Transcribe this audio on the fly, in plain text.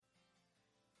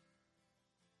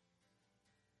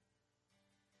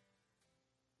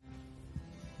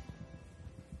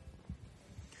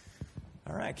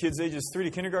All right, kids ages 3 to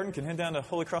kindergarten can head down to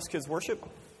Holy Cross Kids Worship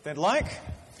if they'd like.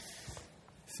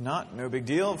 If not, no big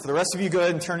deal. For the rest of you, go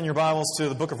ahead and turn in your Bibles to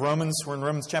the book of Romans. We're in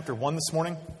Romans chapter 1 this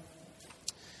morning.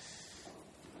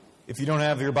 If you don't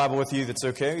have your Bible with you, that's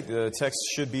okay. The text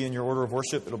should be in your order of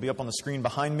worship. It'll be up on the screen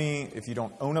behind me. If you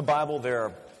don't own a Bible, there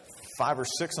are 5 or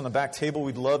 6 on the back table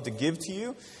we'd love to give to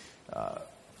you.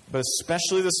 But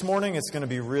especially this morning, it's going to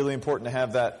be really important to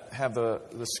have the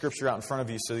scripture out in front of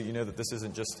you so that you know that this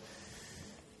isn't just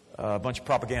a bunch of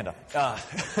propaganda.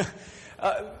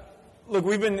 Look,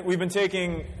 we've been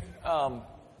taking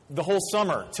the whole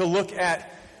summer to look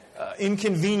at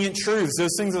inconvenient truths,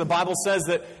 those things that the Bible says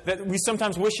that we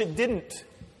sometimes wish it didn't,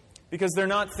 because they're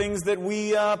not things that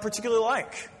we particularly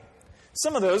like.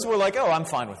 Some of those we're like, oh, I'm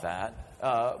fine with that.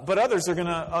 But others are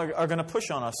gonna push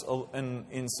on us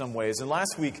in some ways. And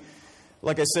last week,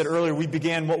 like I said earlier, we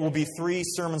began what will be 3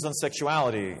 sermons on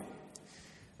sexuality.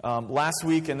 Last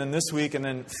week, and then this week, and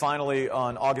then finally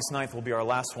on August 9th will be our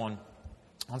last one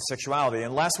on sexuality.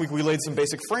 And last week we laid some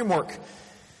basic framework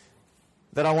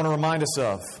that I want to remind us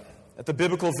of. That the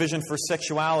biblical vision for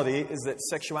sexuality is that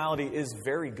sexuality is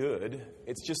very good.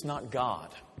 It's just not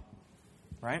God.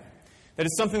 Right? That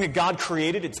it's something that God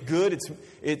created. It's good.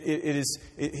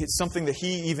 It's something that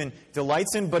He even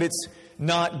delights in, but it's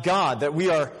not God. That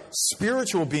we are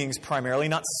spiritual beings primarily,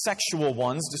 not sexual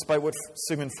ones, despite what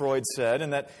Sigmund Freud said,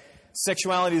 and that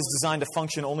sexuality is designed to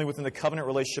function only within the covenant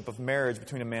relationship of marriage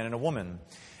between a man and a woman.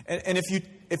 And if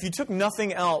you took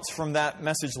nothing else from that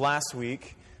message last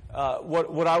week,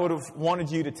 what I would have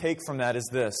wanted you to take from that is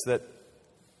this, that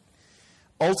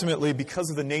ultimately, because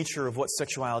of the nature of what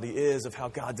sexuality is, of how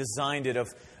God designed it,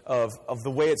 of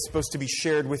the way it's supposed to be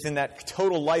shared within that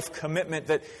total life commitment,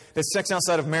 that sex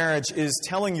outside of marriage is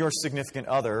telling your significant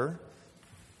other,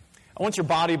 I want your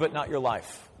body but not your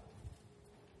life.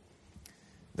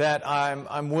 That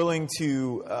I'm willing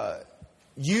to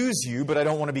use you, but I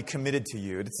don't want to be committed to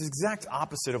you. It's the exact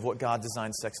opposite of what God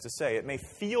designed sex to say. It may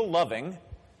feel loving,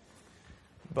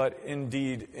 but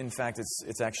indeed, in fact,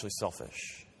 it's actually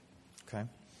selfish. Okay?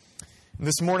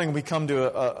 This morning we come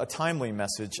to a timely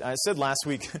message. I said last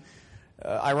week,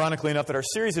 ironically enough, that our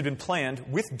series had been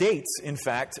planned with dates, in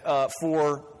fact,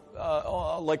 for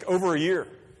like over a year.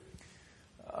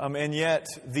 And yet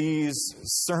these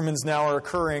sermons now are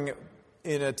occurring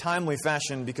in a timely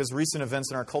fashion because recent events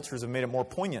in our cultures have made it more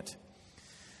poignant.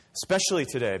 Especially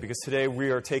today, because today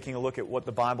we are taking a look at what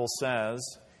the Bible says,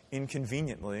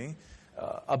 inconveniently,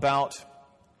 about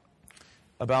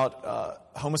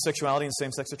homosexuality and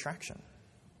same-sex attraction.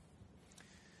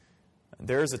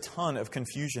 There is a ton of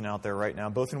confusion out there right now,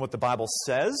 both in what the Bible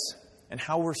says and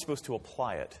how we're supposed to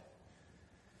apply it.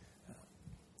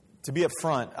 To be up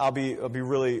front, I'll be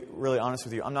really, really honest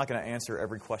with you. I'm not going to answer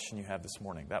every question you have this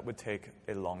morning. That would take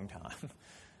a long time.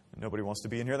 Nobody wants to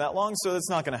be in here that long, so that's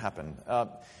not going to happen.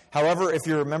 However, if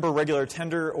you're a member, regular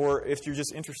attender, or if you're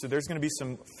just interested, there's going to be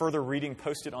some further reading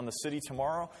posted on the city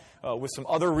tomorrow with some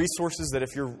other resources that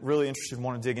if you're really interested and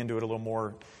want to dig into it a little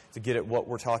more to get at what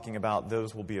we're talking about,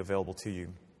 those will be available to you.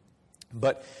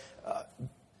 But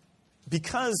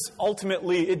because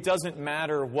ultimately it doesn't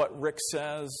matter what Rick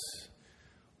says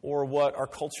or what our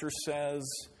culture says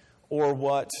or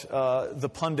what the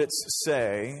pundits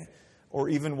say, or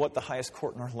even what the highest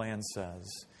court in our land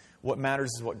says. What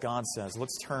matters is what God says.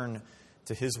 Let's turn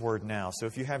to His Word now. So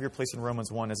if you have your place in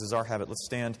Romans 1, as is our habit, let's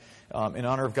stand in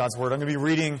honor of God's Word. I'm going to be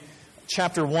reading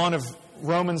chapter 1 of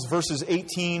Romans, verses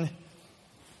 18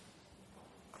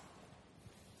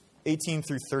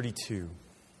 through 32.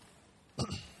 This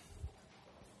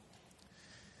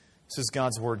is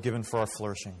God's Word given for our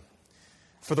flourishing.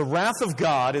 For the wrath of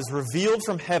God is revealed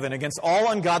from heaven against all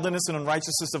ungodliness and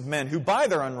unrighteousness of men, who by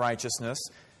their unrighteousness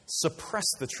suppress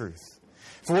the truth.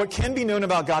 For what can be known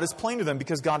about God is plain to them,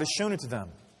 because God has shown it to them.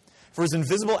 For His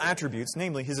invisible attributes,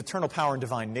 namely His eternal power and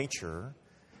divine nature,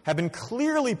 have been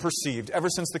clearly perceived ever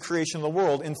since the creation of the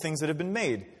world in things that have been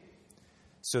made.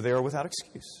 So they are without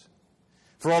excuse.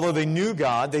 For although they knew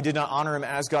God, they did not honor Him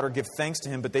as God or give thanks to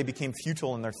Him, but they became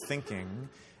futile in their thinking,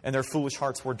 and their foolish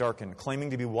hearts were darkened. Claiming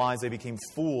to be wise, they became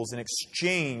fools and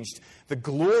exchanged the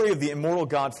glory of the immortal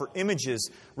God for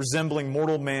images resembling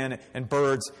mortal man and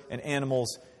birds and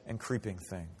animals and creeping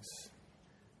things.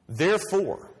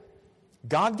 Therefore,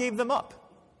 God gave them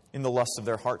up in the lusts of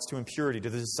their hearts to impurity,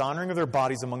 to the dishonoring of their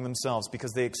bodies among themselves,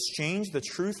 because they exchanged the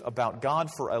truth about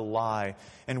God for a lie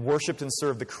and worshipped and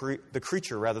served the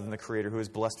creature rather than the Creator, who is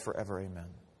blessed forever. Amen.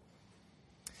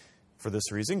 For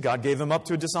this reason, God gave them up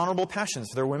to dishonorable passions.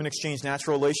 For their women exchanged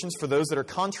natural relations for those that are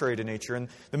contrary to nature. And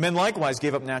the men likewise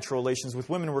gave up natural relations with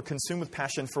women and were consumed with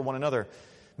passion for one another.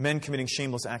 men committing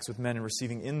shameless acts with men and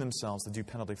receiving in themselves the due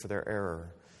penalty for their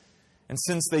error. And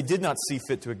since they did not see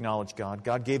fit to acknowledge God,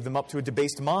 God gave them up to a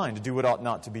debased mind to do what ought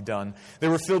not to be done. They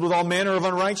were filled with all manner of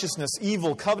unrighteousness,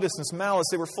 evil, covetousness, malice.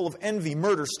 They were full of envy,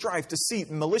 murder, strife, deceit,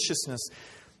 and maliciousness.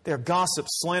 They are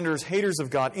gossips, slanderers, haters of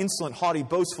God, insolent, haughty,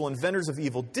 boastful, inventors of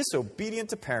evil,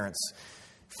 disobedient to parents,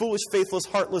 foolish, faithless,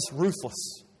 heartless,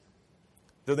 ruthless.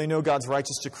 Though they know God's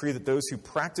righteous decree that those who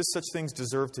practice such things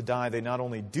deserve to die, they not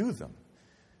only do them,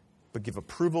 but give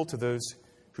approval to those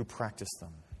who practice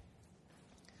them.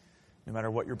 No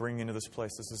matter what you're bringing into this place,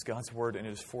 this is God's word, and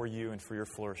it is for you and for your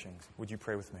flourishing. Would you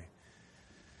pray with me?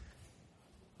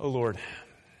 Oh, Lord,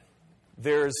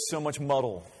 there is so much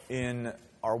muddle in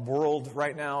our world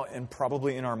right now and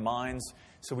probably in our minds.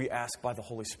 So we ask by the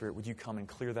Holy Spirit, would you come and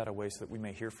clear that away so that we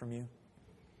may hear from you?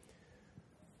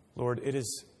 Lord, it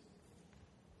is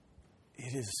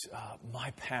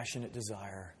my passionate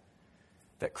desire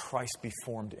that Christ be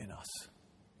formed in us.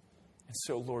 And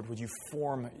so, Lord, would you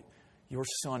form your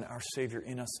Son, our Savior,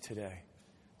 in us today.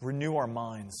 Renew our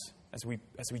minds, as we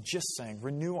just sang,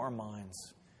 renew our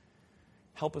minds.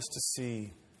 Help us to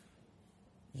see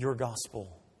your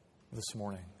gospel this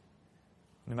morning.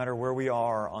 No matter where we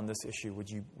are on this issue, would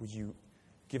you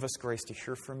give us grace to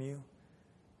hear from you?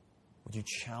 Would you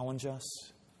challenge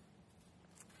us?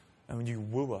 And would you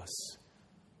woo us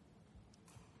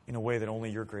in a way that only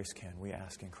your grace can? We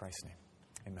ask in Christ's name.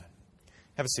 Amen.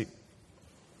 Have a seat.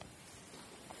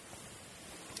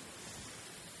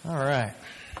 All right.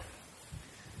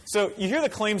 So you hear the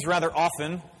claims rather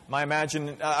often.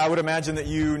 I would imagine that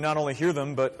you not only hear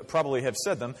them, but probably have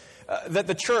said them, that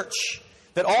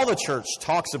all the church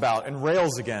talks about and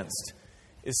rails against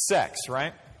is sex,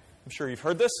 right? I'm sure you've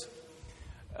heard this.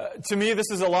 To me,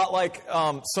 this is a lot like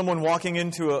someone walking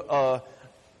into a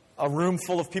room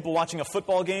full of people watching a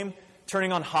football game,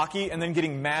 turning on hockey, and then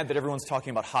getting mad that everyone's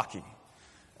talking about hockey.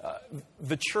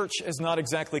 The church has not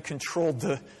exactly controlled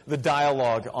the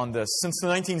dialogue on this. Since the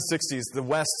 1960s, the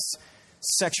West's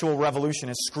sexual revolution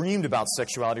has screamed about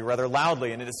sexuality rather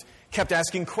loudly, and it has kept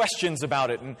asking questions about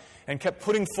it and kept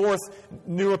putting forth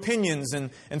new opinions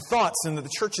and thoughts, and the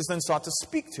church has then sought to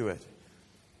speak to it.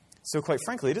 So quite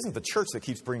frankly, it isn't the church that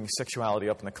keeps bringing sexuality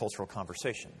up in the cultural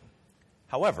conversation.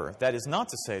 However, that is not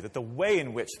to say that the way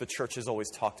in which the church has always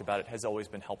talked about it has always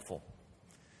been helpful.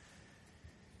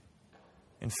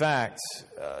 In fact,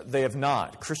 they have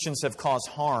not. Christians have caused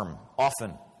harm,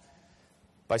 often,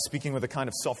 by speaking with a kind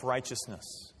of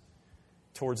self-righteousness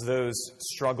towards those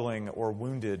struggling or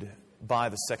wounded by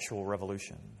the sexual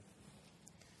revolution.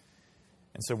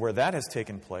 And so where that has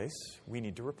taken place, we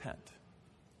need to repent.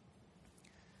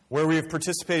 Where we have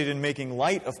participated in making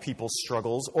light of people's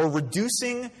struggles or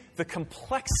reducing the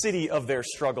complexity of their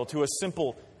struggle to a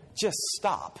simple, just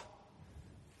stop,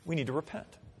 we need to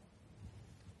repent.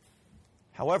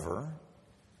 However,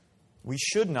 we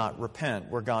should not repent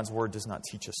where God's Word does not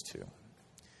teach us to.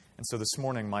 And so this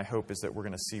morning, my hope is that we're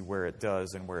going to see where it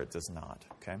does and where it does not.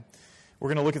 Okay? We're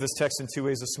going to look at this text in two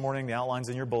ways this morning. The outline's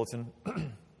in your bulletin.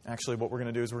 Actually, what we're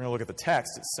going to do is we're going to look at the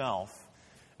text itself,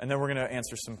 and then we're going to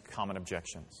answer some common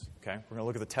objections. Okay? We're going to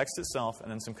look at the text itself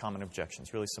and then some common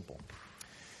objections. Really simple.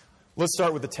 Let's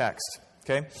start with the text.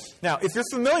 Okay? Now, if you're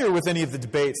familiar with any of the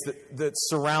debates that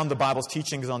surround the Bible's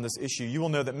teachings on this issue, you will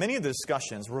know that many of the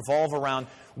discussions revolve around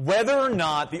whether or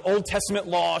not the Old Testament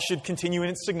law should continue in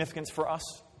its significance for us.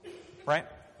 Right?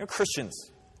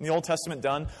 Christians in the Old Testament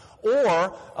done.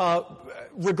 Or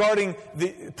regarding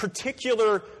the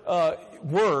particular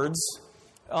words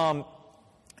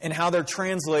and how they're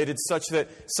translated such that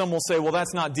some will say, well,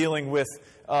 that's not dealing with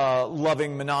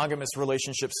loving monogamous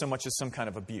relationships so much as some kind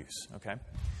of abuse. Okay?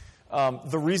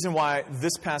 The reason why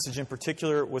this passage in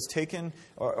particular was taken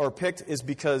or picked is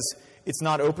because it's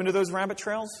not open to those rabbit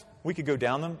trails. We could go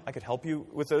down them. I could help you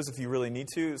with those if you really need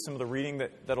to. Some of the reading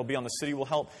that'll be on the city will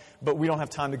help. But we don't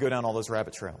have time to go down all those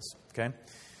rabbit trails. Okay?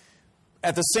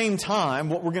 At the same time,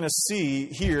 what we're going to see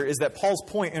here is that Paul's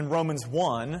point in Romans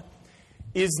 1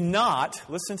 is not,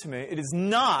 listen to me, it is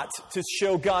not to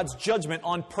show God's judgment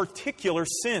on particular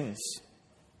sins.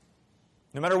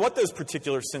 No matter what those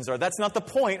particular sins are, that's not the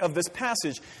point of this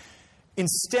passage.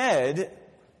 Instead,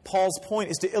 Paul's point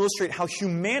is to illustrate how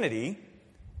humanity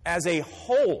as a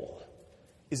whole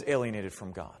is alienated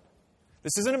from God.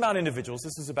 This isn't about individuals,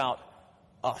 this is about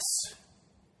us.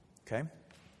 Okay?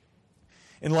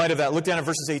 In light of that, look down at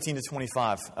verses 18 to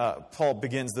 25. Paul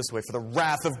begins this way. For the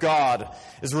wrath of God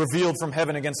is revealed from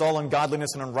heaven against all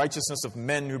ungodliness and unrighteousness of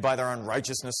men who by their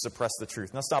unrighteousness suppress the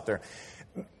truth. Now stop there.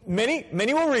 Many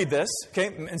will read this, okay,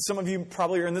 and some of you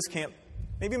probably are in this camp.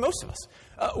 maybe most of us.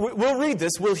 We'll read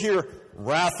this, we'll hear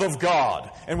wrath of God,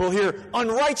 and we'll hear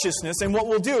unrighteousness, and what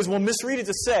we'll do is we'll misread it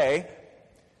to say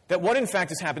that what in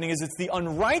fact is happening is it's the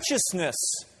unrighteousness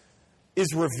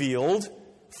is revealed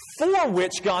for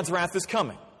which God's wrath is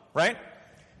coming, right?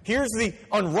 Here's the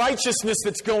unrighteousness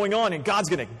that's going on, and God's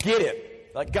going to get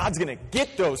it. Like, God's going to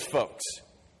get those folks.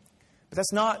 But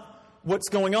that's not what's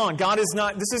going on.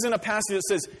 This isn't a passage that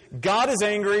says, God is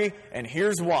angry, and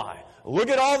here's why. Look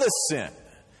at all this sin.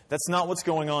 That's not what's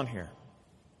going on here.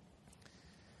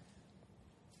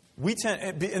 We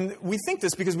think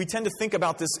this because we tend to think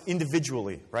about this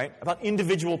individually, right? About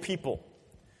individual people.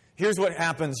 Here's what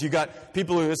happens. You got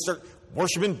people who start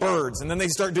worshiping birds, and then they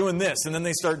start doing this, and then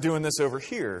they start doing this over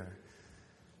here.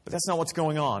 But that's not what's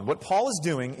going on. What Paul is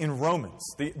doing in Romans,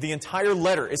 the entire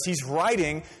letter, is he's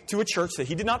writing to a church that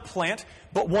he did not plant,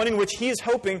 but one in which he is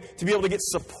hoping to be able to get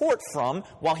support from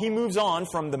while he moves on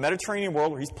from the Mediterranean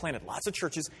world, where he's planted lots of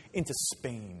churches, into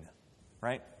Spain,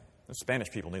 right? The Spanish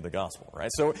people need the gospel, right?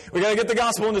 So we got to get the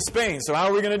gospel into Spain. So how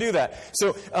are we going to do that?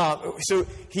 So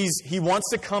he wants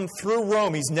to come through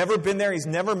Rome. He's never been there. He's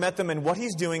never met them. And what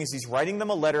he's doing is he's writing them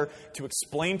a letter to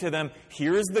explain to them,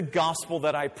 here's the gospel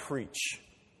that I preach.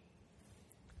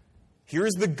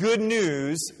 Here's the good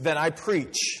news that I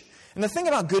preach. And the thing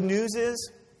about good news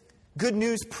is, good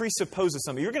news presupposes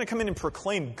something. You're going to come in and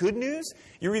proclaim good news,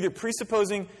 you're either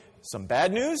presupposing some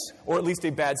bad news or at least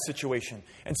a bad situation.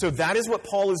 And so that is what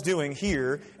Paul is doing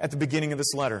here at the beginning of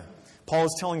this letter. Paul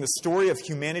is telling the story of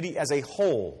humanity as a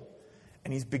whole,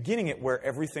 and he's beginning it where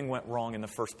everything went wrong in the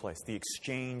first place, the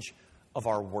exchange of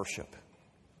our worship.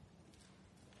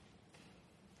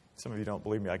 Some of you don't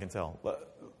believe me, I can tell.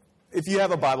 If you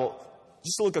have a Bible,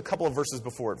 just look a couple of verses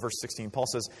before it, verse 16. Paul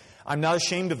says, I'm not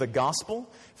ashamed of the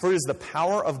gospel, for it is the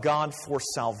power of God for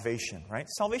salvation. Right?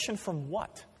 Salvation from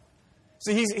what?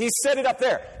 So he's set it up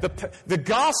there. The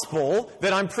gospel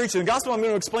that I'm preaching, the gospel I'm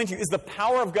going to explain to you, is the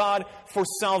power of God for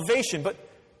salvation. But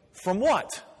from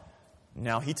what?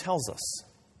 Now he tells us.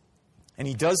 And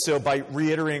he does so by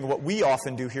reiterating what we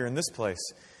often do here in this place.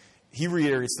 He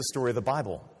reiterates the story of the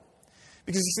Bible.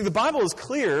 Because you see, the Bible is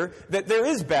clear that there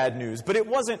is bad news, but it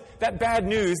wasn't that bad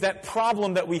news, that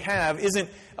problem that we have isn't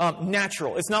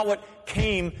natural. It's not what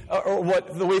came or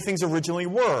what the way things originally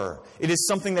were. It is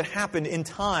something that happened in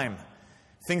time.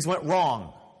 Things went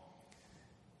wrong.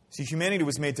 See, humanity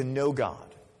was made to know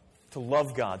God, to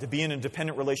love God, to be in a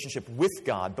dependent relationship with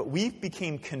God, but we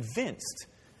became convinced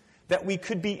that we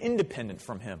could be independent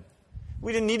from Him.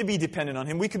 We didn't need to be dependent on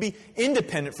Him. We could be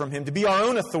independent from Him, to be our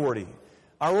own authority,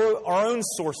 our own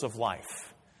source of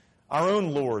life, our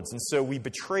own lords. And so we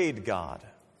betrayed God.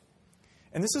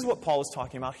 And this is what Paul is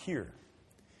talking about here.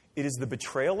 It is the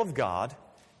betrayal of God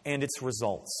and its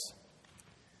results.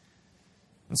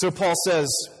 And so Paul says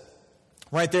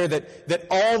right there that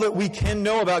all that we can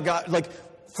know about God, like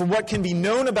for what can be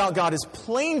known about God, is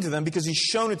plain to them because He's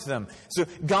shown it to them. So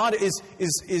God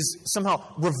is somehow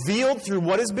revealed through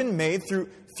what has been made, through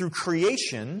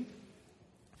creation.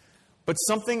 But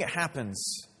something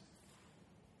happens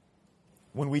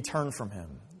when we turn from Him.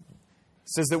 It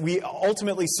says that we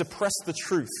ultimately suppress the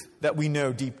truth that we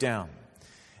know deep down.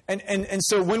 And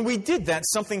so when we did that,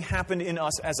 something happened in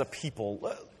us as a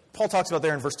people. Paul talks about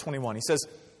there in verse 21. He says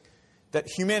that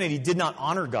humanity did not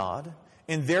honor God,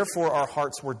 and therefore our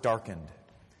hearts were darkened.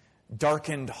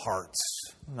 Darkened hearts.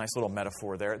 Nice little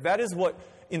metaphor there. That is what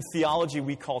in theology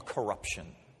we call corruption.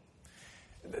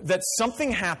 That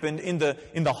something happened in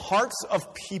the hearts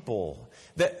of people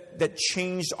that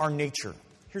changed our nature.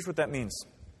 Here's what that means.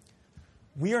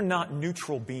 We are not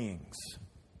neutral beings.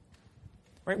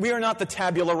 Right? We are not the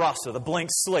tabula rasa, the blank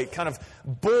slate, kind of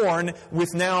born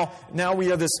with now we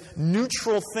have this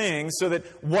neutral thing so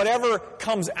that whatever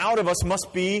comes out of us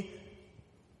must be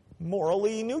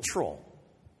morally neutral.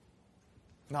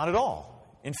 Not at all.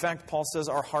 In fact, Paul says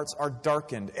our hearts are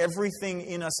darkened. Everything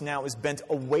in us now is bent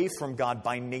away from God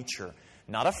by nature.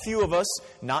 Not a few of us,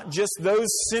 not just those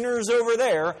sinners over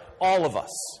there, all of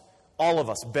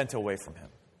us bent away from Him.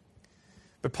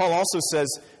 But Paul also says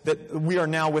that we are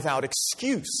now without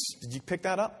excuse. Did you pick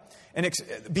that up? And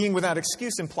being without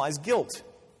excuse implies guilt.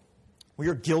 We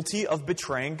are guilty of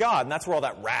betraying God. And that's where all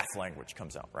that wrath language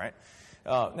comes out, right?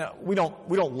 Now, we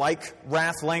don't like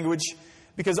wrath language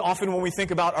because often when we think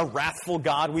about a wrathful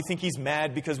God, we think He's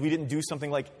mad because we didn't do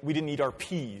something like we didn't eat our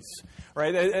peas,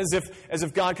 right? As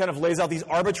if God kind of lays out these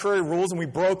arbitrary rules and we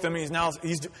broke them, and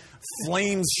he's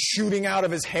flames shooting out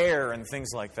of His hair and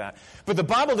things like that. But the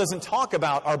Bible doesn't talk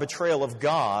about our betrayal of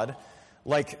God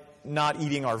like not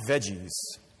eating our veggies.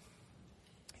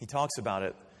 He talks about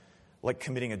it like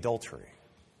committing adultery.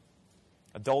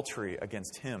 Adultery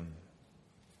against Him.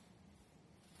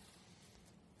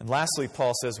 And lastly,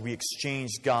 Paul says we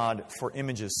exchanged God for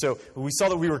images. So we saw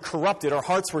that we were corrupted, our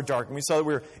hearts were darkened. We saw that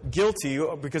we were guilty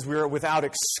because we were without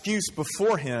excuse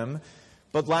before Him.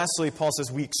 But lastly, Paul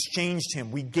says we exchanged Him.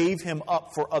 We gave Him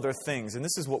up for other things. And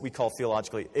this is what we call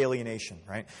theologically alienation,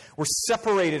 right? We're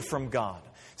separated from God,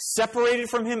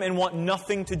 separated from Him and want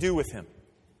nothing to do with Him.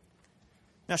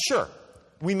 Now, sure,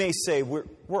 we may say we're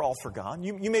all for God.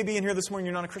 You may be in here this morning,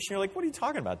 you're not a Christian. You're like, what are you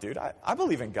talking about, dude? I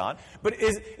believe in God. But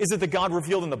is it the God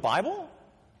revealed in the Bible?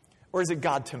 Or is it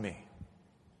God to me?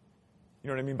 You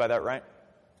know what I mean by that, right?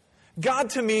 God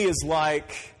to me is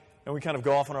like... And we kind of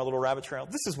go off on our little rabbit trail.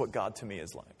 This is what God to me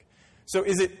is like. So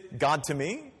is it God to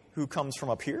me who comes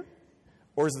from up here?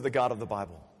 Or is it the God of the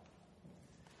Bible?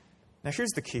 Now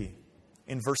here's the key.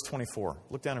 In verse 24.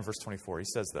 Look down in verse 24. He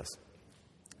says this.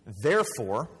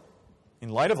 Therefore, in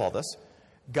light of all this,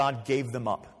 God gave them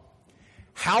up.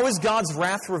 How is God's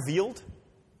wrath revealed?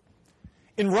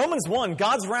 In Romans 1,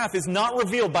 God's wrath is not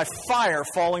revealed by fire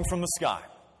falling from the sky.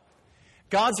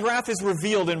 God's wrath is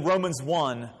revealed in Romans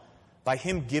 1 by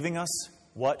Him giving us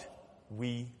what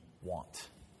we want.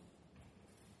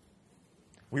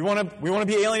 We want to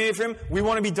be alienated from Him. We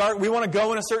want to be dark. We want to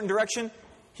go in a certain direction.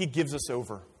 He gives us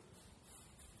over.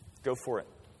 Go for it.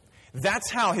 That's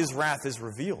how His wrath is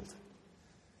revealed.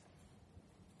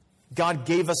 God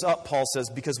gave us up, Paul says,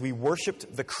 because we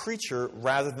worshipped the creature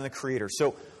rather than the Creator.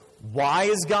 So why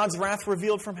is God's wrath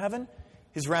revealed from heaven?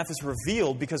 His wrath is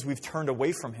revealed because we've turned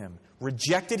away from Him,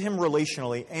 rejected Him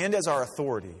relationally and as our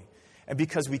authority, and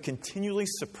because we continually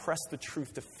suppress the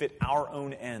truth to fit our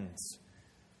own ends.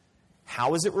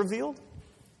 How is it revealed?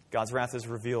 God's wrath is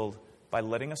revealed by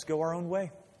letting us go our own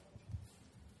way.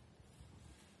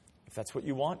 If that's what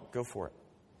you want, go for it.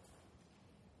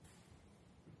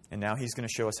 And now He's going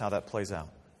to show us how that plays out.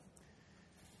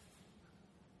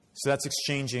 So that's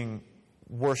exchanging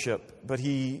worship, but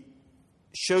He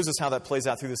shows us how that plays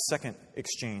out through the second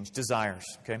exchange, desires.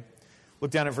 Okay,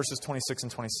 look down at verses 26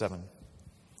 and 27.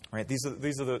 Right, these are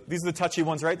the touchy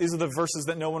ones, right? These are the verses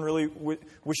that no one really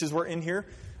wishes were in here,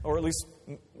 or at least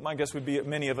my guess would be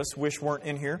many of us wish weren't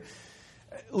in here.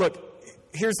 Look,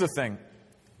 here's the thing: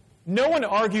 no one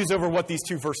argues over what these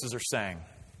two verses are saying.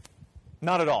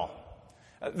 Not at all.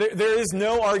 There is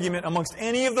no argument amongst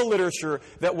any of the literature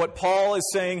that what Paul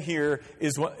is saying here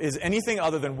is anything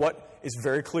other than what is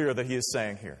very clear that he is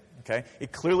saying here. Okay?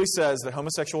 It clearly says that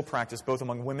homosexual practice, both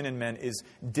among women and men, is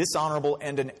dishonorable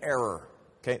and an error.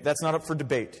 Okay? That's not up for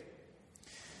debate.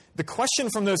 The question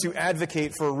from those who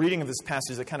advocate for a reading of this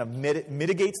passage that kind of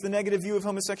mitigates the negative view of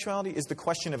homosexuality is the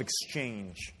question of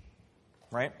exchange.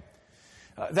 Right?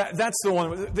 That's the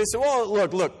one. They say, well,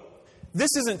 look.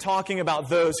 This isn't talking about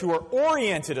those who are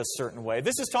oriented a certain way.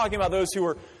 This is talking about those who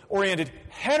are oriented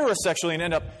heterosexually and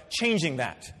end up changing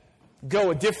that. Go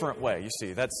a different way, you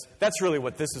see. That's really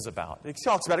what this is about. It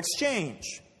talks about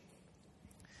exchange.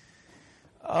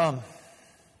 But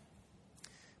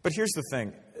here's the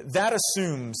thing. That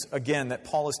assumes, again, that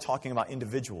Paul is talking about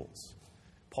individuals.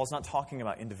 Paul's not talking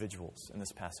about individuals in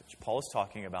this passage. Paul is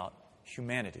talking about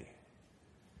humanity.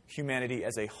 Humanity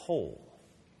as a whole.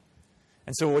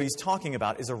 And so what he's talking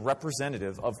about is a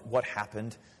representative of what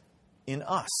happened in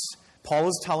us. Paul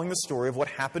is telling the story of what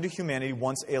happened to humanity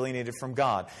once alienated from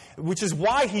God, which is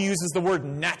why he uses the word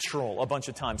natural a bunch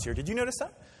of times here. Did you notice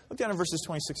that? Look down at verses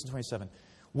 26 and 27.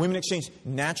 Women exchanged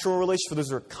natural relations for those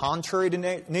who are contrary to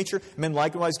nature. Men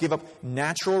likewise give up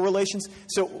natural relations.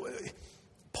 So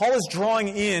Paul is drawing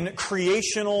in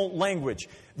creational language.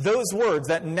 Those words,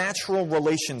 that natural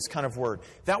relations kind of word,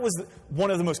 that was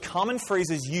one of the most common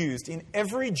phrases used in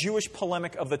every Jewish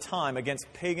polemic of the time against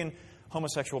pagan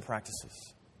homosexual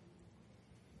practices.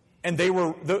 And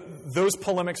those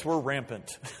polemics were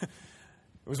rampant. It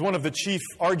was one of the chief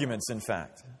arguments, in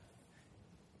fact.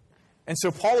 And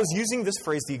so Paul is using this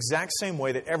phrase the exact same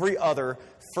way that every other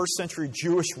first century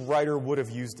Jewish writer would have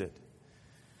used it.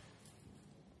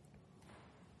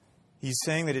 He's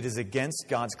saying that it is against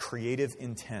God's creative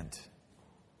intent.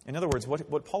 In other words,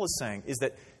 what Paul is saying is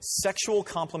that sexual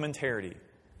complementarity,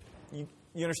 you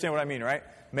understand what I mean, right?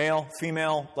 Male,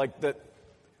 female, like that,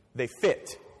 they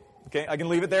fit. Okay, I can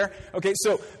leave it there. Okay,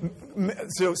 so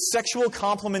sexual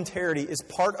complementarity is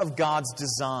part of God's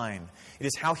design. It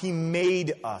is how He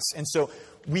made us. And so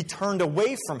we turned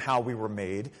away from how we were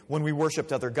made when we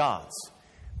worshipped other gods.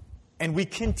 And we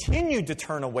continued to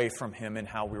turn away from Him and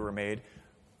how we were made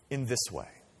in this way.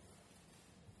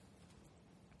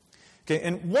 Okay,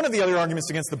 and one of the other arguments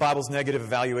against the Bible's negative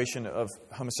evaluation of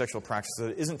homosexual practice is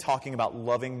that it isn't talking about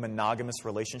loving monogamous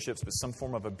relationships, but some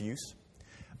form of abuse.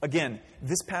 Again,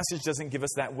 this passage doesn't give us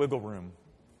that wiggle room.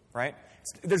 right?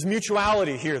 There's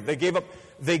mutuality here. They gave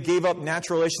up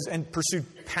natural relations and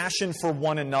pursued passion for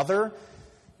one another.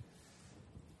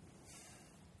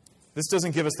 This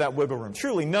doesn't give us that wiggle room.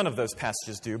 Truly, none of those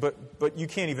passages do, but you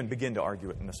can't even begin to argue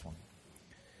it in this one.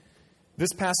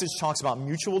 This passage talks about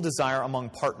mutual desire among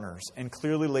partners and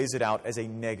clearly lays it out as a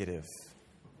negative.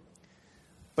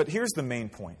 But here's the main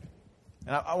point.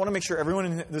 And I want to make sure everyone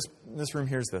in this room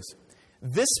hears this.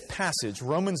 This passage,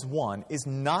 Romans 1, is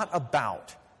not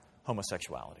about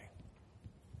homosexuality.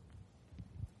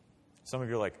 Some of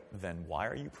you are like, then why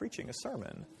are you preaching a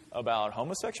sermon about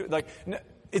homosexuality? No,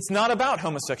 it's not about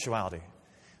homosexuality.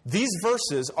 These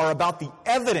verses are about the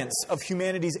evidence of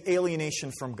humanity's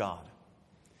alienation from God.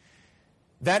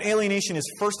 That alienation is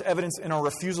first evidence in our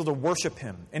refusal to worship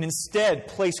Him and instead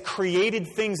place created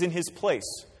things in His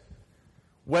place.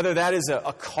 Whether that is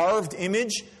a carved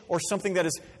image or something that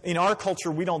is, in our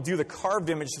culture, we don't do the carved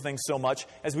image thing so much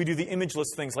as we do the imageless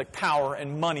things like power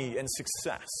and money and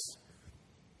success.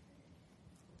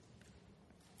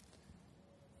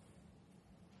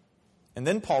 And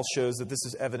then Paul shows that this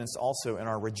is evidenced also in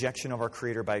our rejection of our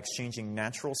Creator by exchanging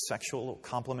natural sexual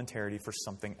complementarity for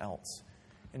something else.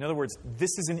 In other words, this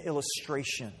is an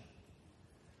illustration,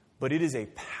 but it is a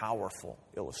powerful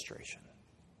illustration.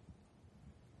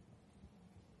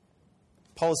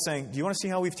 Paul is saying, do you want to see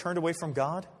how we've turned away from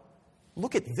God?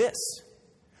 Look at this.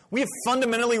 We have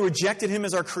fundamentally rejected Him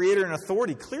as our Creator and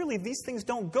authority. Clearly, these things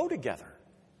don't go together.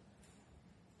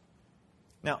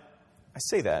 Now, I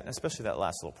say that, and especially that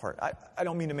last little part. I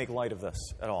don't mean to make light of this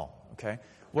at all, okay?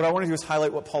 What I want to do is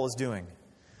highlight what Paul is doing.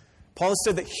 Paul has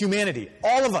said that humanity,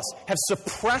 all of us, have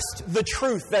suppressed the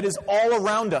truth that is all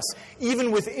around us,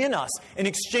 even within us, and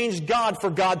exchanged God for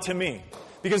God to me.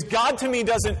 Because God to me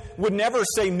would never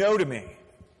say no to me.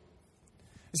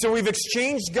 So we've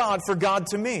exchanged God for God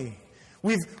to me.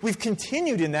 We've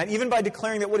continued in that, even by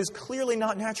declaring that what is clearly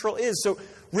not natural is. So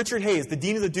Richard Hayes, the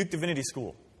dean of the Duke Divinity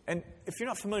School, and if you're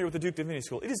not familiar with the Duke Divinity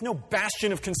School, it is no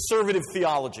bastion of conservative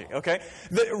theology, okay?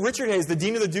 Richard Hayes, the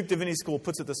dean of the Duke Divinity School,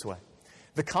 puts it this way.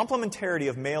 The complementarity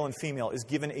of male and female is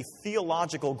given a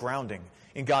theological grounding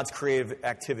in God's creative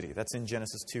activity. That's in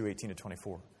Genesis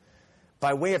 2:18-24.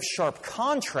 By way of sharp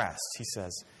contrast, he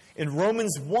says, in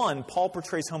Romans 1, Paul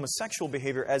portrays homosexual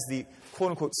behavior as the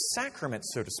quote-unquote sacrament,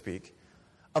 so to speak,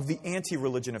 of the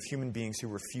anti-religion of human beings who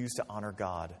refuse to honor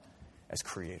God as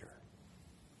Creator.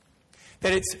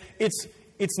 That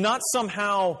it's not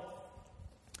somehow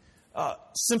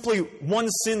simply one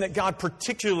sin that God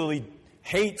particularly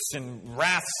hates and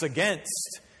wraths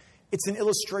against. It's an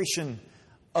illustration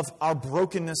of our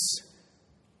brokenness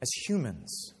as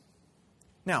humans.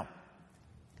 Now,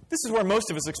 this is where most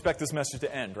of us expect this message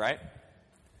to end, right?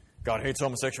 God hates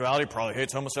homosexuality, probably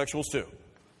hates homosexuals too.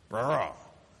 Rah-rah.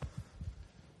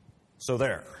 So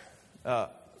there.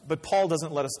 But Paul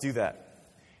doesn't let us do that.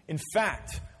 In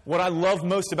fact, what I love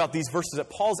most about these verses is that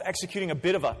Paul's executing a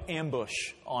bit of an ambush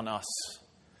on us.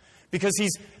 Because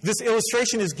this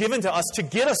illustration is given to us to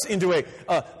get us into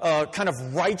a kind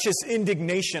of righteous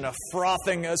indignation, a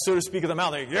frothing, so to speak, of the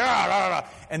mouth. Like, yeah, rah, rah.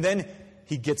 And then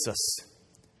he gets us.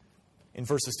 In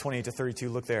verses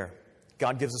 28-32, look there.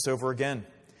 God gives us over again.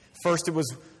 First it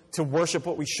was to worship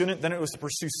what we shouldn't. Then it was to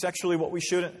pursue sexually what we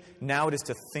shouldn't. Now it is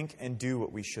to think and do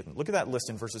what we shouldn't. Look at that list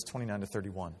in verses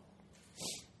 29-31.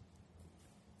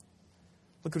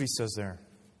 Look what he says there.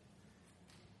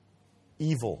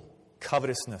 Evil,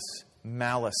 covetousness,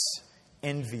 malice,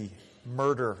 envy,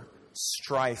 murder,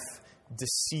 strife,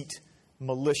 deceit,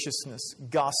 maliciousness,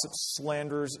 gossip,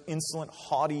 slanderers, insolent,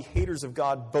 haughty, haters of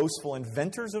God, boastful,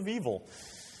 inventors of evil,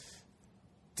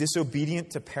 disobedient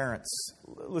to parents.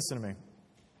 Listen to me.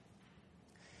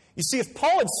 You see, if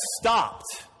Paul had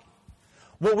stopped,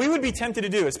 what we would be tempted to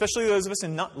do, especially those of us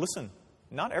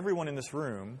not everyone in this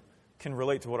room can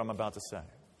relate to what I'm about to say.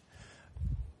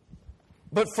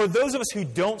 But for those of us who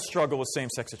don't struggle with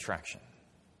same-sex attraction,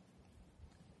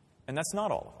 and that's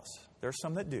not all of us, there are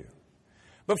some that do.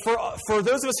 But for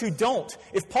those of us who don't,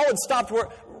 if Paul had stopped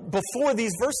before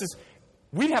these verses,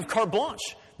 we'd have carte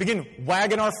blanche. Begin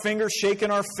wagging our finger,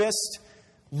 shaking our fist,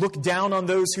 look down on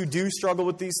those who do struggle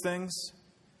with these things.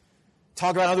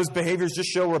 Talk about how those behaviors just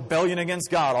show rebellion against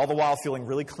God, all the while feeling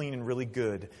really clean and really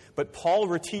good. But Paul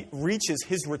reaches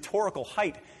his rhetorical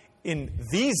height in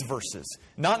these verses,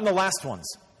 not in the last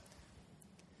ones.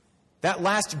 That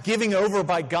last giving over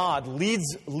by God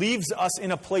leaves us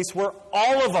in a place where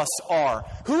all of us are.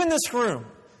 Who in this room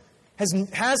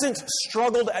hasn't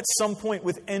struggled at some point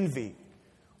with envy,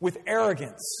 with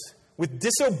arrogance, with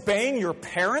disobeying your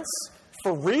parents?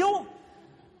 For real?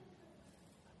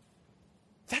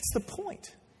 That's the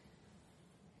point.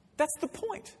 That's the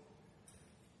point.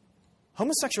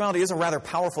 Homosexuality is a rather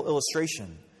powerful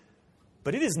illustration,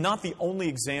 but it is not the only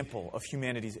example of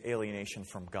humanity's alienation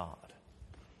from God.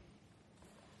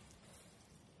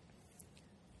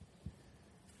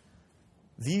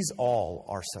 These all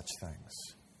are such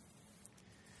things.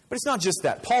 But it's not just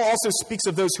that. Paul also speaks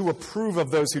of those who approve of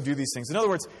those who do these things. In other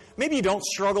words, maybe you don't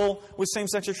struggle with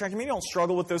same-sex attraction. Maybe you don't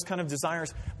struggle with those kind of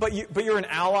desires. But you're an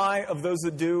ally of those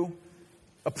that do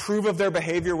approve of their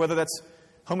behavior, whether that's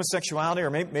homosexuality or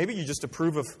maybe you just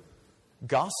approve of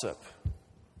gossip.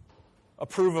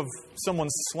 Approve of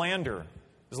someone's slander,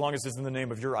 as long as it's in the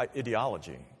name of your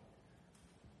ideology.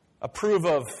 Approve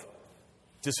of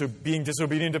being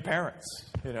disobedient to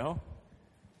parents,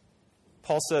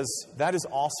 Paul says that is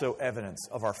also evidence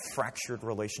of our fractured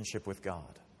relationship with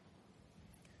God.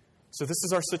 So this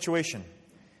is our situation.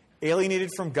 Alienated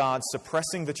from God,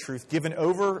 suppressing the truth, given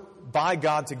over by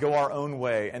God to go our own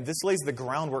way. And this lays the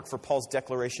groundwork for Paul's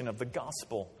declaration of the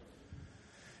gospel.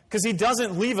 Because he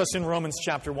doesn't leave us in Romans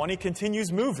chapter 1. He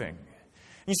continues moving.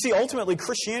 You see, ultimately,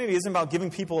 Christianity isn't about giving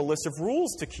people a list of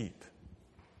rules to keep.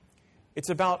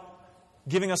 It's about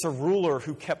giving us a ruler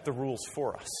who kept the rules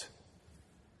for us.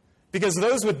 Because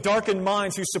those with darkened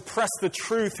minds who suppress the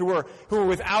truth, who are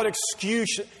without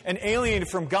excuse and alienated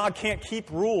from God, can't keep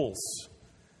rules.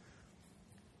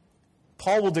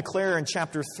 Paul will declare in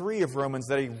chapter 3 of Romans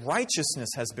that a righteousness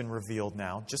has been revealed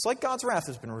now, just like God's wrath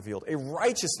has been revealed. A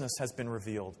righteousness has been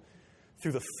revealed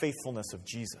through the faithfulness of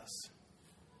Jesus.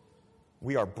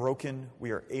 We are broken, we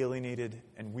are alienated,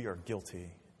 and we are guilty.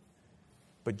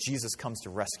 But Jesus comes to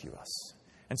rescue us.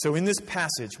 And so in this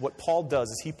passage, what Paul does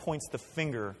is he points the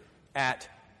finger at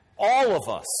all of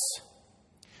us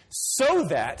so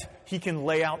that he can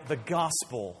lay out the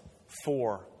gospel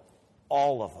for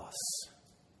all of us.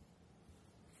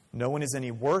 No one is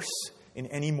any worse, in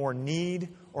any more need,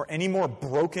 or any more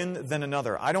broken than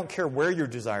another. I don't care where your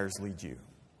desires lead you.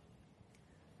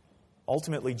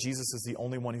 Ultimately, Jesus is the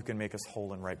only one who can make us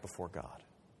whole and right before God.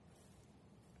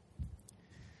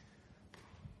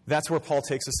 That's where Paul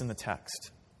takes us in the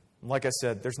text. Like I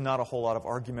said, there's not a whole lot of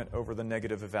argument over the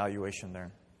negative evaluation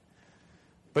there.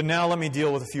 But now let me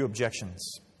deal with a few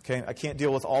objections. Okay, I can't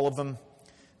deal with all of them.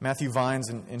 Matthew Vines,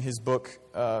 in his book,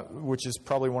 which is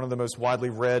probably one of the most widely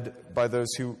read by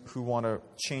those who want to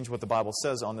change what the Bible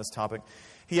says on this topic,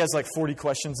 he has like 40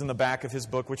 questions in the back of his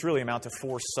book, which really amount to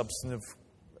 4 substantive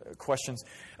questions.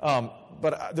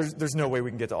 But there's no way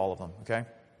we can get to all of them, okay?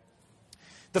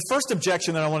 The first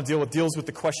objection that I want to deal with deals with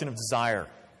the question of desire,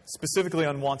 specifically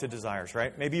unwanted desires,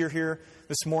 right? Maybe you're here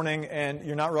this morning and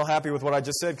you're not real happy with what I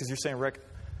just said because you're saying, Rick,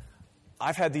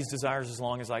 I've had these desires as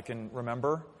long as I can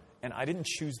remember, and I didn't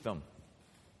choose them.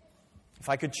 If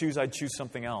I could choose, I'd choose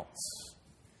something else.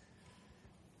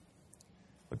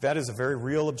 But that is a very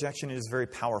real objection. It is very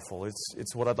powerful.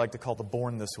 It's what I'd like to call the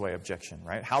born this way objection,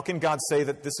 right? How can God say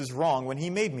that this is wrong when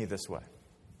He made me this way?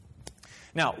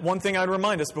 Now, one thing I'd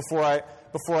remind us before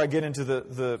I get into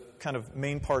the kind of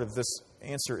main part of this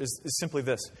answer is simply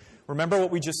this. Remember what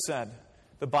we just said.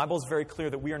 The Bible is very clear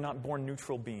that we are not born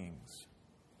neutral beings.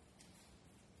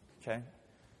 Okay?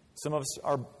 Some of us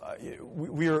are,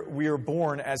 we are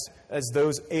born as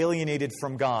those alienated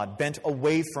from God, bent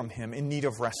away from Him, in need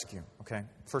of rescue, okay,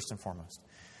 first and foremost.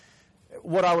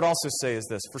 What I would also say is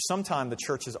this. For some time, the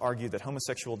church has argued that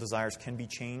homosexual desires can be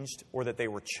changed or that they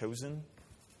were chosen.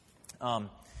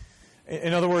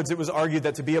 In other words, it was argued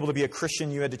that to be able to be a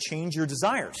Christian, you had to change your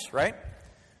desires, right?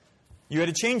 You had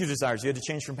to change your desires. You had to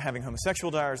change from having homosexual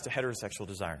desires to heterosexual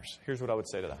desires. Here's what I would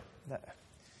say to that.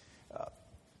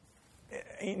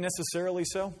 Ain't necessarily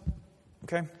so,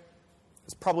 okay?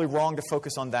 It's probably wrong to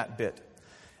focus on that bit.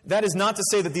 That is not to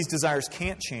say that these desires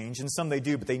can't change, and some they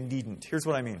do, but they needn't. Here's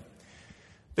what I mean.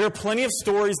 There are plenty of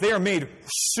stories, they are made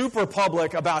super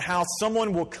public, about how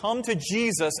someone will come to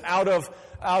Jesus out of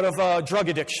drug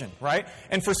addiction, right?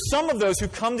 And for some of those who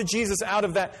come to Jesus out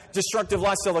of that destructive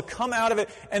lifestyle, they'll come out of it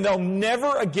and they'll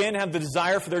never again have the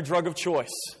desire for their drug of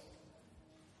choice.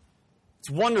 It's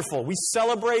wonderful. We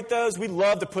celebrate those. We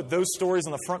love to put those stories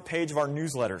on the front page of our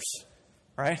newsletters,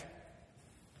 right?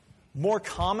 More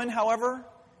common, however,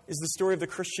 is the story of the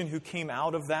Christian who came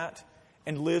out of that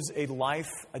and lives a life,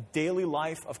 a daily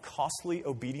life of costly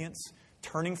obedience,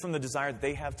 turning from the desire that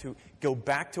they have to go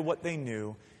back to what they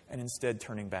knew and instead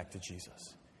turning back to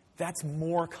Jesus. That's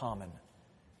more common.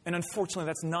 And unfortunately,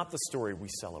 that's not the story we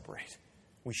celebrate.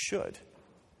 We should.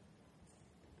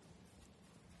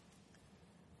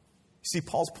 See,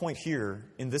 Paul's point here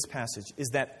in this passage is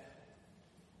that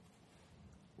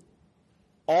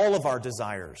all of our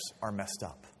desires are messed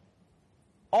up.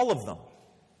 All of them.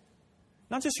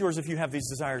 Not just yours if you have these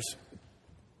desires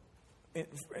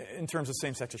in terms of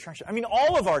same-sex attraction. I mean,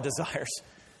 all of our desires.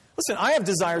 Listen, I have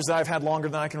desires that I've had longer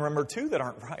than I can remember, too, that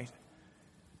aren't right.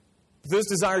 Those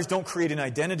desires don't create an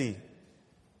identity,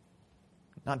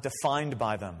 not defined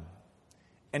by them.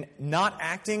 And not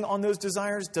acting on those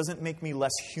desires doesn't make me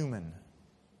less human.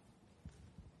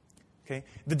 Okay?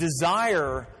 The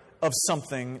desire of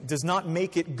something does not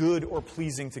make it good or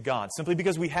pleasing to God. Simply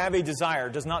because we have a desire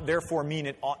does not therefore mean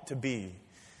it ought to be.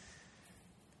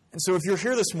 And so if you're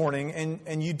here this morning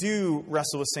and you do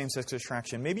wrestle with same-sex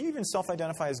attraction, maybe you even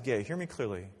self-identify as gay, hear me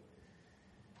clearly.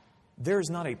 There is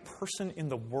not a person in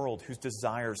the world whose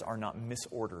desires are not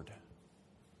misordered.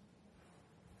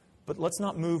 But let's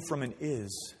not move from an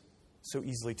is so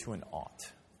easily to an ought.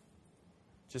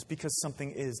 Just because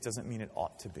something is doesn't mean it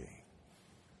ought to be.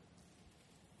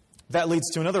 That leads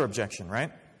to another objection,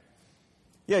 right?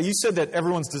 Yeah, you said that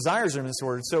everyone's desires are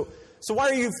misordered, so why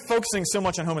are you focusing so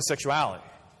much on homosexuality?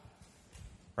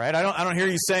 Right? I don't hear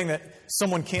you saying that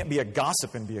someone can't be a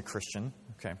gossip and be a Christian.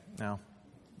 Okay, now,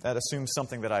 that assumes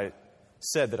something that I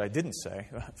said that I didn't say,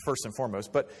 first and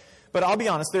foremost. But I'll be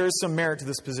honest, there is some merit to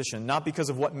this position, not because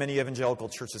of what many evangelical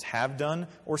churches have done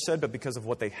or said, but because of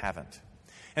what they haven't.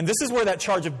 And this is where that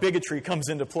charge of bigotry comes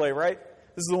into play, right?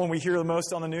 This is the one we hear the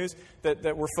most on the news,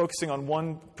 that we're focusing on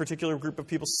one particular group of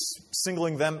people,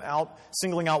 singling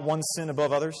out one sin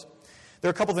above others. There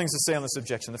are a couple things to say on this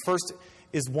objection. The first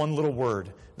is one little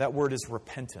word. That word is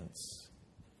repentance.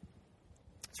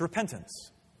 It's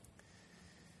repentance.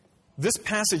 This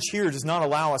passage here does not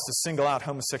allow us to single out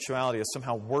homosexuality as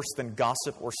somehow worse than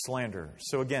gossip or slander.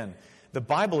 So again, the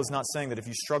Bible is not saying that if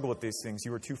you struggle with these things,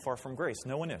 you are too far from grace.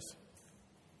 No one is.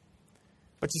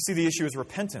 But you see, the issue is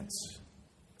repentance.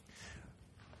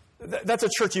 That's a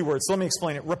churchy word, so let me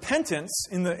explain it. Repentance,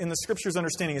 in the Scripture's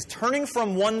understanding, is turning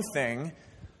from one thing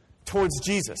towards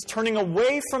Jesus, turning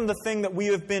away from the thing that we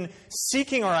have been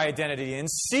seeking our identity in,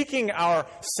 seeking our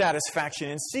satisfaction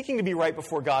in, seeking to be right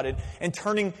before God in, and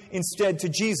turning instead to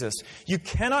Jesus. You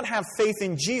cannot have faith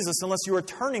in Jesus unless you are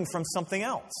turning from something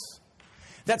else.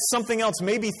 That something else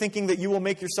may be thinking that you will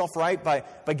make yourself right by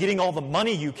getting all the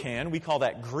money you can. We call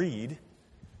that greed.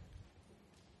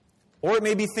 Or it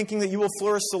may be thinking that you will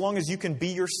flourish so long as you can be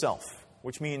yourself,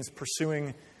 which means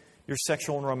pursuing your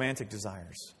sexual and romantic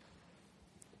desires.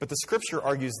 But the Scripture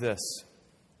argues this.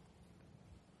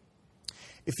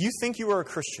 If you think you are a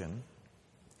Christian,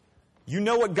 you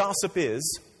know what gossip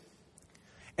is,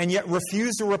 and yet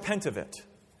refuse to repent of it.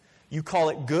 You call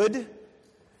it good,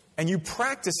 and you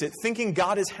practice it thinking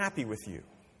God is happy with you.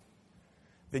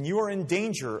 Then you are in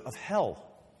danger of hell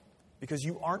because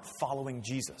you aren't following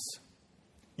Jesus.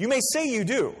 You may say you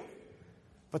do,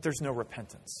 but there's no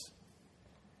repentance.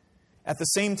 At the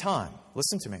same time,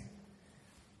 listen to me.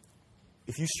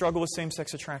 If you struggle with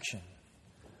same-sex attraction,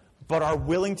 but are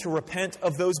willing to repent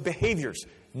of those behaviors,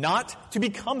 not to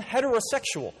become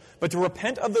heterosexual, but to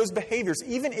repent of those behaviors,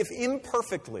 even if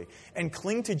imperfectly, and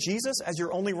cling to Jesus as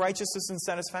your only righteousness and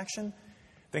satisfaction,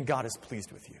 then God is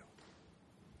pleased with you.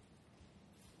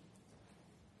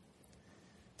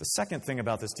 The second thing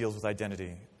about this deals with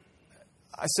identity.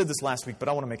 I said this last week, but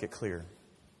I want to make it clear.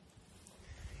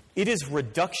 It is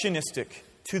reductionistic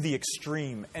to the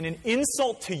extreme and an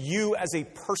insult to you as a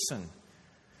person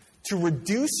to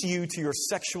reduce you to your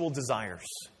sexual desires.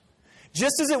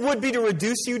 Just as it would be to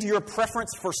reduce you to your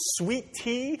preference for sweet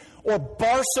tea or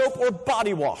bar soap or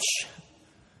body wash.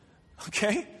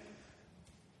 Okay?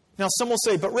 Now some will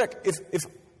say, but Rick, if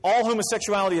all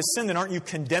homosexuality is sin, then aren't you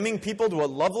condemning people to a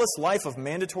loveless life of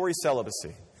mandatory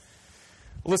celibacy?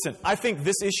 Listen, I think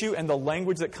this issue and the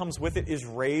language that comes with it is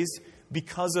raised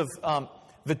because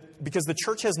the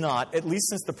church has not, at least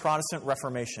since the Protestant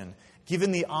Reformation,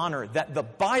 given the honor that the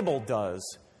Bible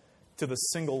does to the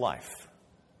single life.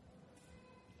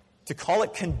 To call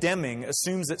it condemning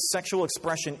assumes that sexual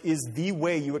expression is the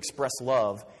way you express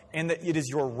love and that it is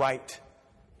your right.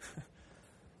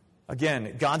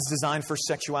 Again, God's design for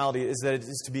sexuality is that it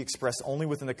is to be expressed only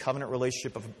within the covenant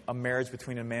relationship of a marriage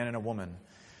between a man and a woman.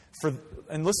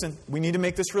 And listen, we need to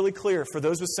make this really clear. For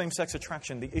those with same-sex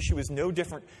attraction, the issue is no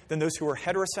different than those who are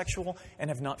heterosexual and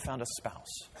have not found a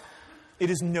spouse. It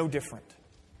is no different.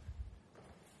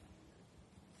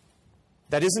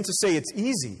 That isn't to say it's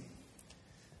easy.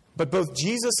 But both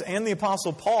Jesus and the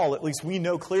Apostle Paul, at least we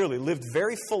know clearly, lived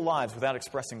very full lives without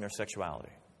expressing their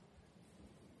sexuality.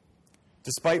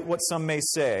 Despite what some may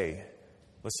say,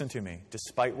 listen to me,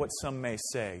 despite what some may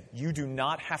say, you do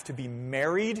not have to be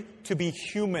married to be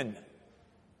human.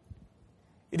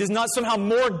 It is not somehow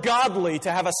more godly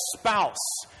to have a spouse.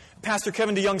 Pastor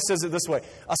Kevin DeYoung says it this way: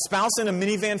 a spouse in a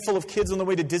minivan full of kids on the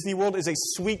way to Disney World is a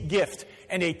sweet gift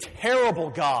and a terrible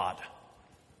God.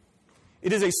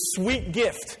 It is a sweet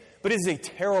gift, but it is a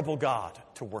terrible God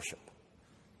to worship.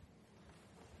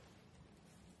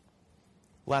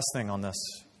 Last thing on this,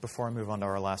 before I move on to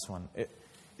our last one.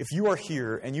 If you are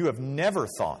here and you have never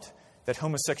thought that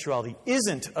homosexuality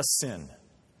isn't a sin,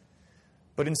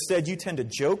 but instead you tend to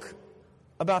joke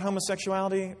about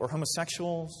homosexuality or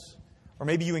homosexuals, or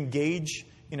maybe you engage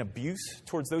in abuse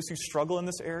towards those who struggle in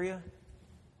this area,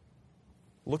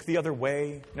 look the other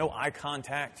way, no eye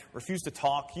contact, refuse to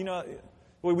talk, the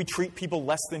way we treat people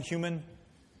less than human,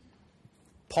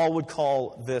 Paul would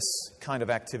call this kind of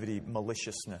activity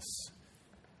maliciousness,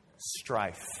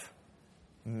 strife,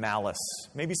 malice,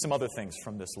 maybe some other things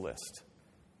from this list.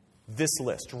 This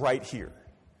list right here.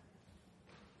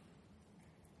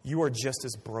 You are just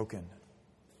as broken.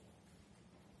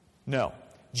 No,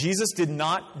 Jesus did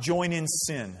not join in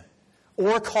sin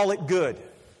or call it good.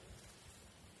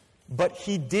 But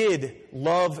he did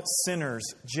love sinners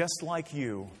just like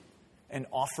you and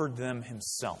offered them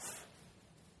himself.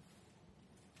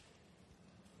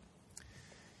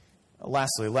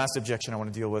 Lastly, last objection I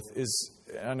want to deal with is,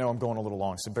 I know I'm going a little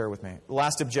long, so bear with me. The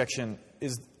last objection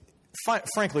is,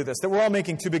 frankly, this, that we're all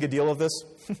making too big a deal of this.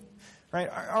 Right?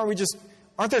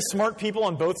 Aren't there smart people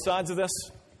on both sides of this?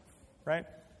 Right?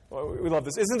 We love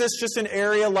this. Isn't this just an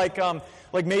area like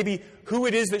maybe who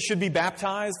it is that should be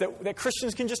baptized that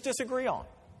Christians can just disagree on?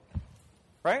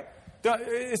 Right?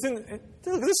 There's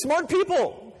smart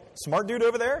people. Smart dude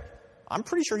over there, I'm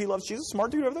pretty sure he loves Jesus. Smart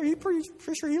dude over there, he's pretty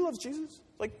sure he loves Jesus.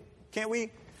 Like, can't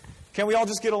we all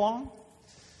just get along?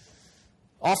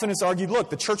 Often it's argued, look,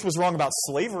 the church was wrong about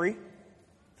slavery.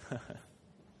 The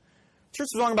church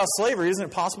was wrong about slavery. Isn't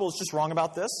it possible it's just wrong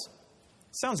about this?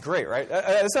 Sounds great, right?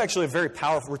 It's actually a very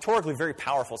powerful, rhetorically very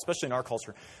powerful, especially in our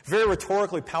culture, very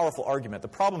rhetorically powerful argument. The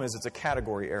problem is it's a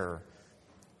category error.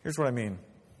 Here's what I mean.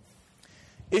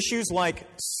 Issues like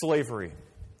slavery,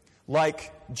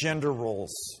 like gender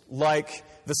roles, like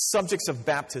the subjects of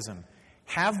baptism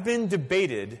have been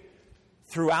debated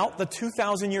throughout the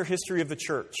 2,000-year history of the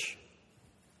church.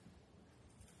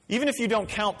 Even if you don't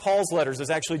count Paul's letters as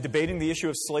actually debating the issue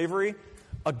of slavery,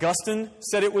 Augustine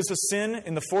said it was a sin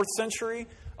in the 4th century.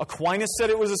 Aquinas said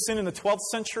it was a sin in the 12th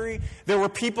century. There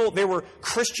were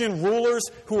Christian rulers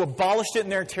who abolished it in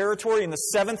their territory in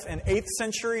the 7th and 8th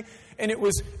century. And it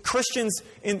was Christians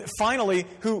finally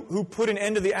who put an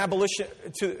end to the abolition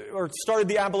or started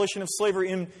the abolition of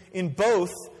slavery in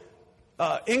both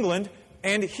England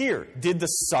and here. Did the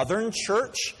Southern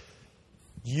Church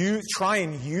try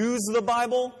and use the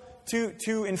Bible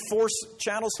to enforce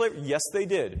chattel slavery? Yes, they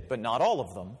did, but not all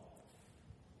of them.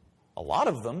 A lot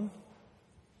of them.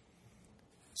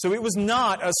 So it was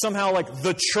not somehow like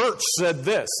the church said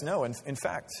this. No, in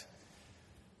fact,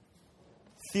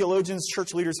 theologians,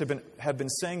 church leaders have been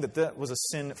saying that was a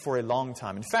sin for a long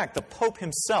time. In fact, the Pope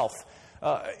himself,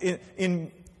 I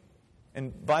mean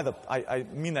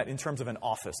that in terms of an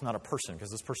office, not a person,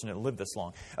 because this person didn't live this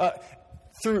long.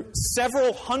 Through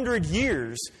several hundred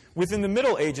years within the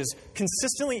Middle Ages,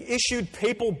 consistently issued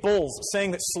papal bulls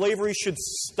saying that slavery should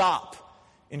stop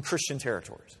in Christian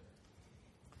territories.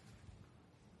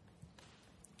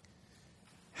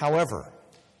 However,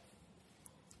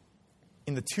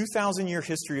 in the 2,000-year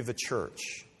history of the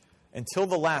church, until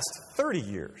the last 30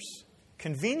 years,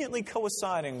 conveniently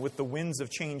coinciding with the winds of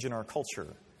change in our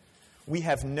culture, we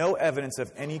have no evidence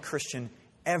of any Christian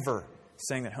ever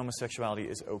saying that homosexuality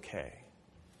is okay.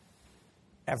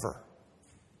 Ever.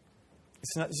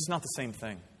 It's just not the same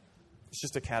thing. It's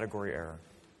just a category error.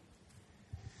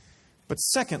 But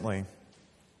secondly,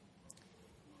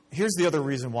 here's the other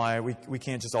reason why we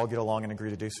can't just all get along and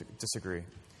agree to disagree.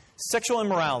 Sexual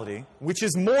immorality, which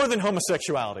is more than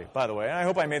homosexuality, by the way, and I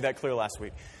hope I made that clear last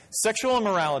week. Sexual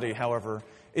immorality, however,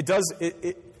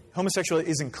 homosexuality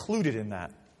is included in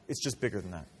that. It's just bigger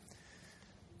than that.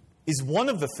 Is one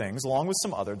of the things, along with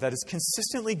some other, that is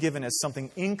consistently given as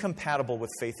something incompatible with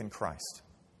faith in Christ.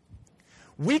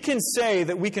 We can say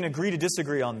that we can agree to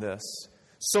disagree on this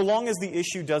so long as the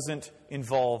issue doesn't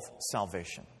involve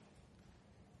salvation.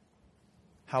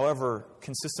 However,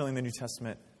 consistently in the New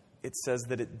Testament, it says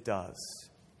that it does.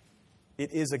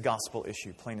 It is a gospel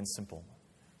issue, plain and simple.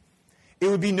 It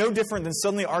would be no different than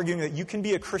suddenly arguing that you can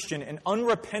be a Christian and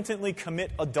unrepentantly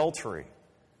commit adultery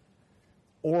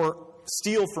or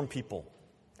steal from people.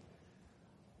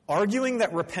 Arguing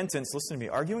that repentance, listen to me,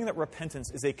 arguing that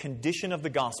repentance is a condition of the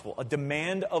gospel, a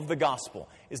demand of the gospel,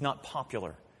 is not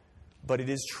popular, but it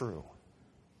is true.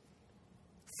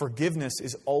 Forgiveness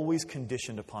is always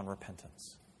conditioned upon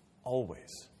repentance.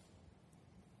 Always.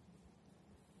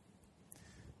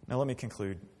 Now let me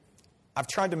conclude. I've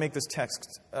tried to make this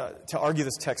text, to argue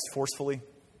this text forcefully,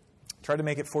 Try to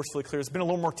make it forcefully clear. It's been a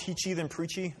little more teachy than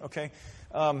preachy, okay?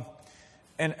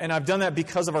 And I've done that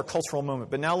because of our cultural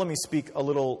moment. But now let me speak a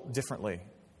little differently.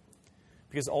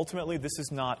 Because ultimately, this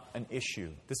is not an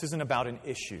issue. This isn't about an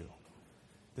issue.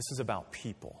 This is about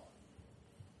people.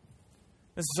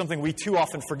 This is something we too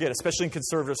often forget, especially in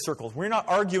conservative circles. We're not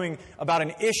arguing about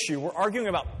an issue. We're arguing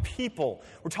about people.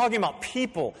 We're talking about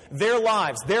people, their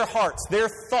lives, their hearts, their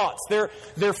thoughts,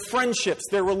 their friendships,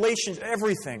 their relations,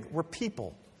 everything. We're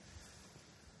people.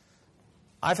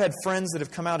 I've had friends that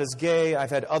have come out as gay.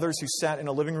 I've had others who sat in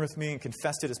a living room with me and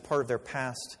confessed it as part of their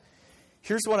past.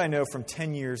 Here's what I know from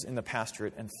 10 years in the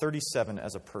pastorate and 37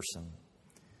 as a person.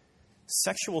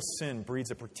 Sexual sin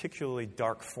breeds a particularly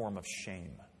dark form of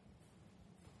shame.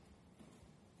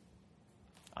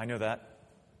 I know that.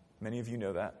 Many of you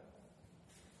know that.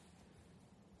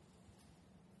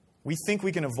 We think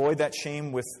we can avoid that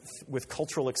shame with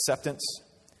cultural acceptance,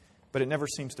 but it never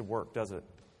seems to work, does it?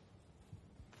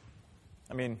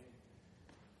 I mean,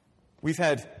 we've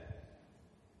had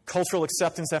cultural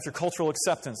acceptance after cultural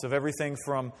acceptance of everything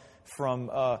from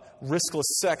riskless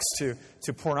sex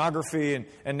to pornography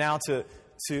and now to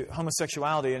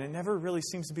homosexuality, and it never really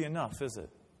seems to be enough, is it?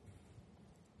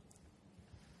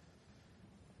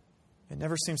 It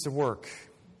never seems to work.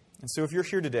 And so if you're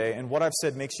here today and what I've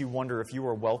said makes you wonder if you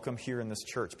are welcome here in this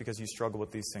church because you struggle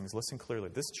with these things, listen clearly.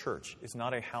 This church is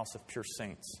not a house of pure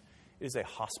saints. It is a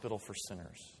hospital for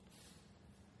sinners.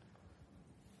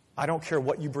 I don't care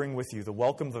what you bring with you. The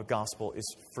welcome of the gospel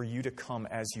is for you to come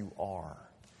as you are.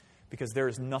 Because there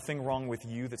is nothing wrong with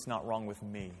you that's not wrong with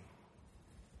me.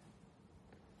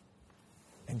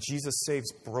 And Jesus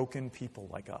saves broken people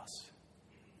like us.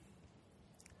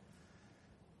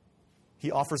 He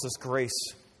offers us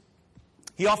grace.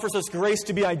 He offers us grace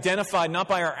to be identified not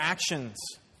by our actions,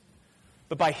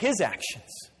 but by His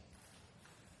actions.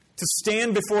 To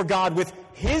stand before God with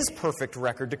His perfect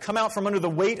record, to come out from under the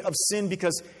weight of sin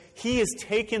because He has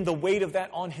taken the weight of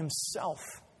that on Himself.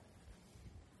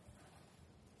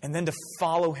 And then to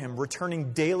follow Him,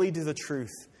 returning daily to the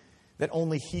truth that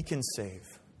only He can save.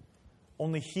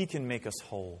 Only He can make us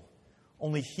whole.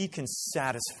 Only He can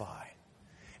satisfy.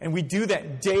 And we do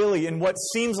that daily in what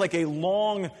seems like a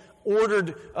long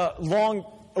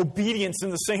obedience in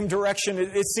the same direction.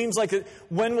 It seems like,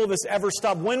 when will this ever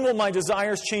stop? When will my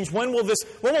desires change? When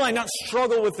will I not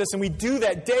struggle with this? And we do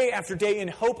that day after day in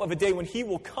hope of a day when He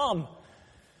will come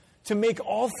to make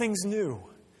all things new,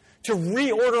 to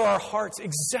reorder our hearts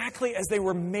exactly as they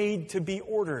were made to be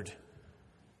ordered,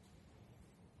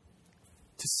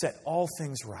 to set all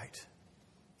things right.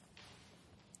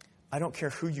 I don't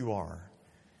care who you are.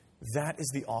 That is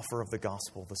the offer of the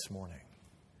gospel this morning.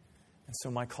 And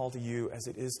so my call to you, as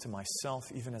it is to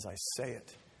myself, even as I say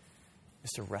it,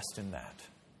 is to rest in that.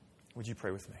 Would you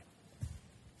pray with me?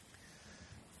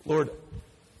 Lord,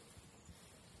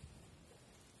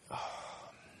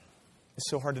 it's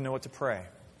so hard to know what to pray.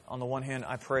 On the one hand,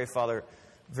 I pray, Father,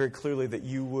 very clearly that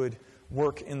you would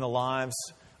work in the lives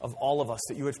of all of us,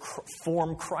 that you would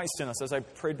form Christ in us, as I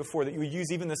prayed before, that you would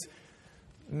use even this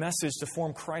message to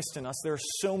form Christ in us. There are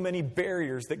so many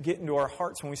barriers that get into our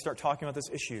hearts when we start talking about this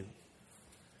issue.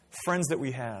 Friends that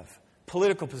we have,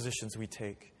 political positions we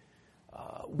take,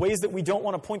 ways that we don't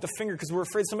want to point the finger because we're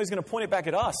afraid somebody's going to point it back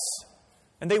at us.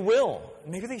 And they will.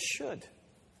 Maybe they should.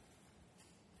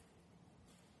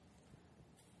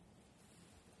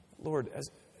 Lord,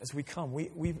 as we come,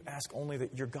 we ask only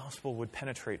that your gospel would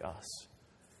penetrate us,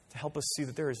 to help us see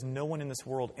that there is no one in this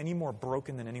world any more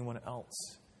broken than anyone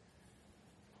else.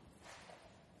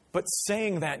 But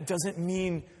saying that doesn't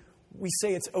mean we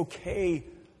say it's okay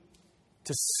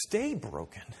to stay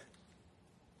broken,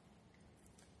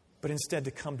 but instead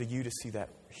to come to you to see that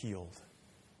healed.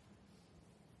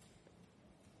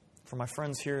 For my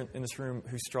friends here in this room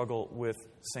who struggle with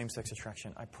same-sex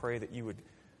attraction, I pray that you would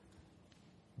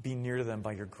be near to them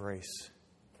by your grace.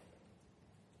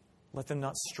 Let them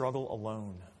not struggle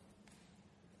alone,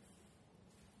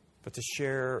 but to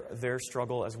share their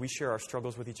struggle as we share our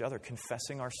struggles with each other,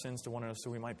 confessing our sins to one another so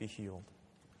we might be healed.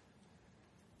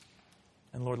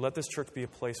 And Lord, let this church be a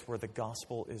place where the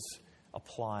gospel is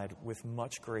applied with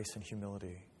much grace and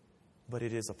humility, but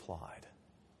it is applied,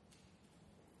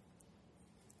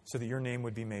 so that your name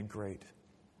would be made great,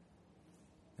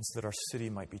 and so that our city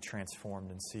might be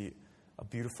transformed and see a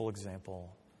beautiful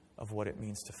example of what it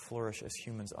means to flourish as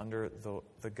humans under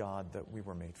the God that we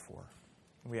were made for.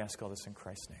 We ask all this in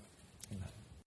Christ's name. Amen.